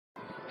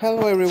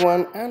Hello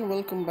everyone and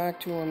welcome back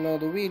to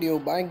another video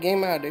by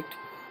GameAddict.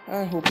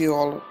 I hope you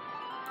all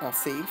are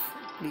safe.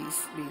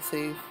 Please be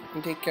safe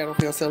and take care of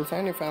yourself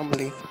and your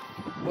family.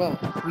 Well,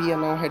 we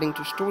are now heading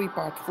to story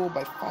part 4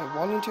 by 5.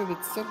 Volunteer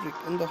with Cedric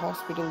in the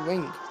hospital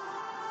wing.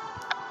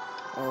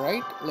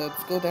 Alright,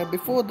 let's go there.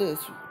 Before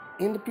this,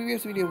 in the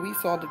previous video we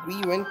saw that we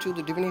went to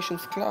the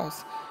divinations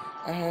class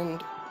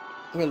and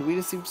well, we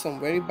received some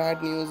very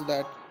bad news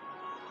that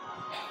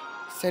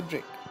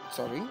Cedric,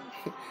 sorry,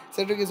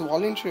 Cedric is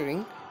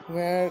volunteering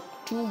where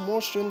two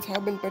more students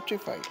have been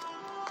petrified.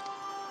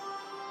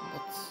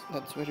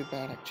 That's very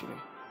bad actually.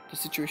 The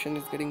situation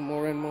is getting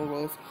more and more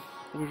worse.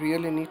 We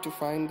really need to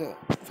find the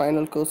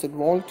final cursed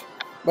vault,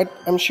 but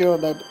I'm sure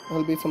that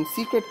there'll be some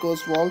secret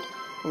cursed vault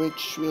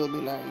which will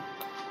be like,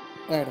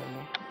 I don't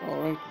know.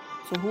 Alright,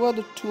 so who are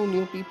the two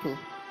new people?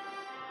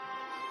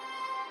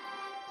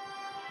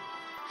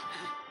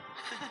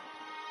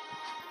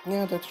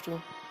 Yeah, that's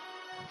true.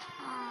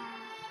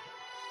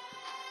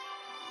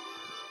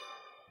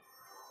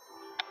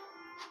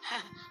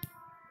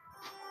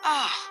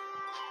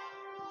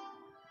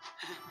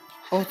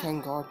 Oh,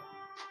 thank God.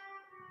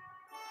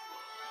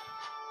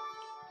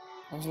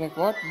 I was like,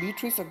 what?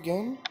 Beatrice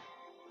again?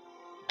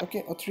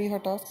 Okay, a 3-hour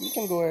task. We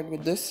can go ahead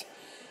with this.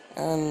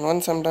 And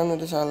once I'm done with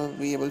this, I'll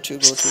be able to go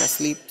to my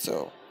sleep.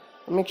 So,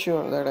 I'll make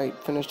sure that I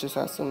finish this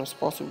as soon as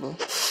possible.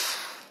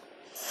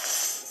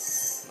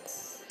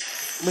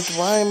 But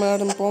why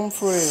Madame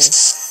Pomfrey?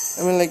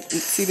 I mean, like,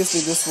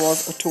 seriously, this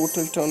was a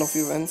total turn of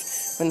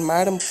events. When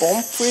Madame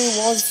Pomfrey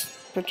was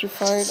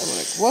petrified, I'm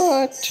like,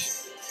 what?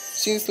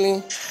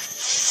 Seriously?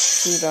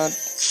 See that?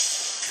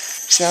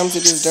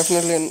 Jamsit is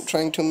definitely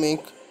trying to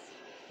make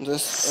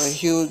this a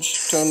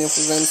huge turn of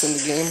events in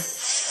the game.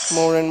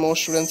 More and more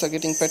students are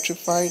getting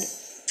petrified.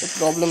 The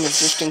problem is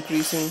just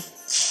increasing.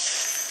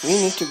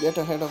 We need to get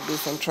ahead of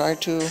this and try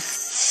to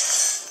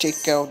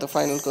take care of the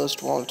final cursed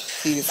vault.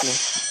 Seriously.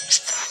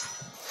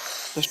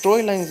 The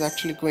storyline is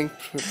actually going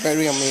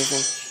very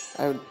amazing.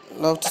 I would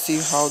love to see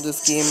how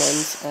this game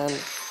ends, and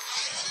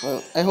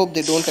well, I hope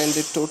they don't end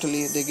it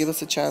totally. They give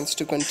us a chance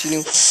to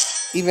continue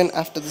even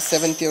after the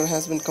 7th year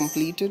has been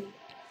completed.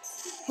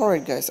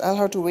 Alright guys, I'll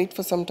have to wait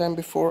for some time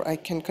before I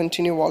can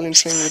continue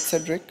volunteering with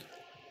Cedric.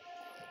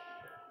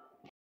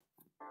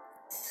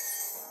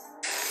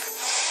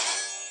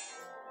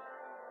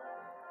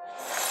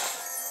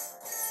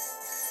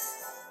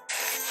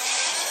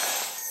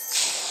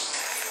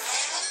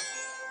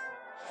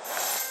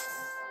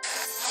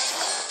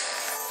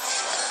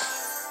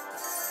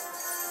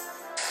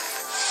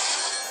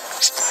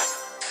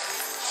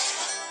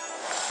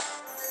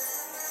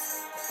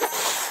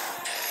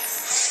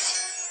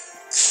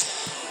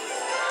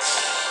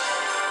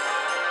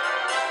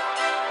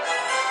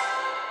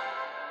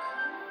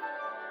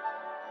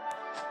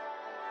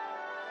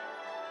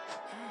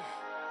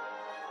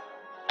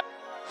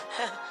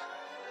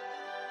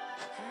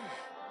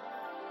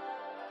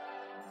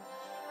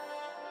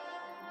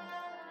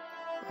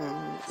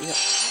 Yeah.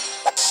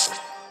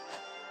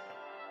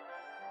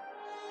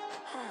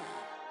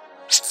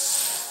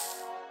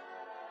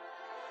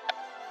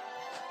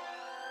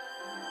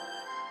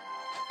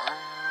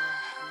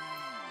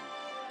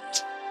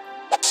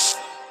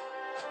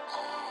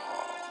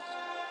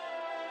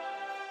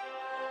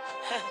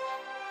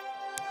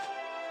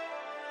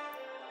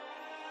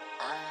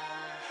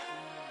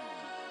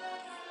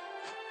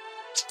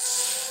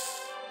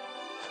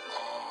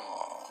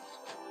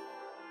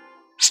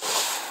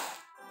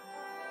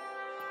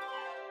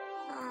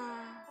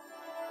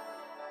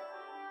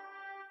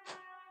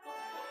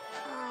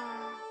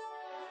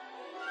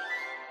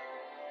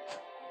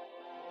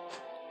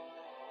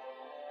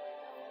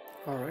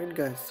 Alright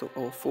guys, so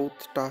our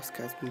 4th task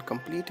has been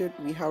completed.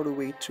 We have to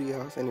wait 3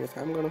 hours anyways.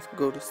 I'm gonna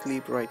go to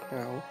sleep right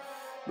now.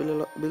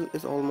 Bill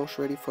is almost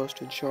ready for us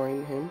to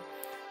join him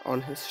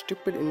on his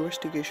stupid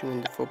investigation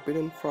in the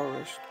Forbidden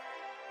Forest.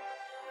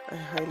 I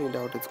highly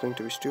doubt it's going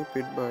to be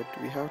stupid, but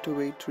we have to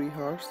wait 3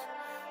 hours.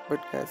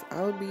 But guys,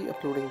 I'll be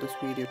uploading this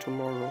video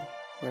tomorrow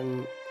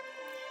when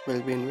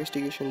we'll be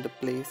investigating the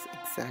place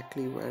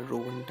exactly where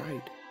Rowan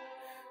died.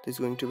 This is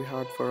going to be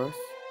hard for us,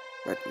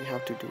 but we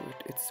have to do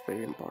it. It's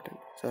very important.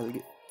 So I'll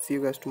see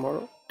you guys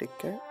tomorrow. Take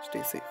care.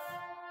 Stay safe.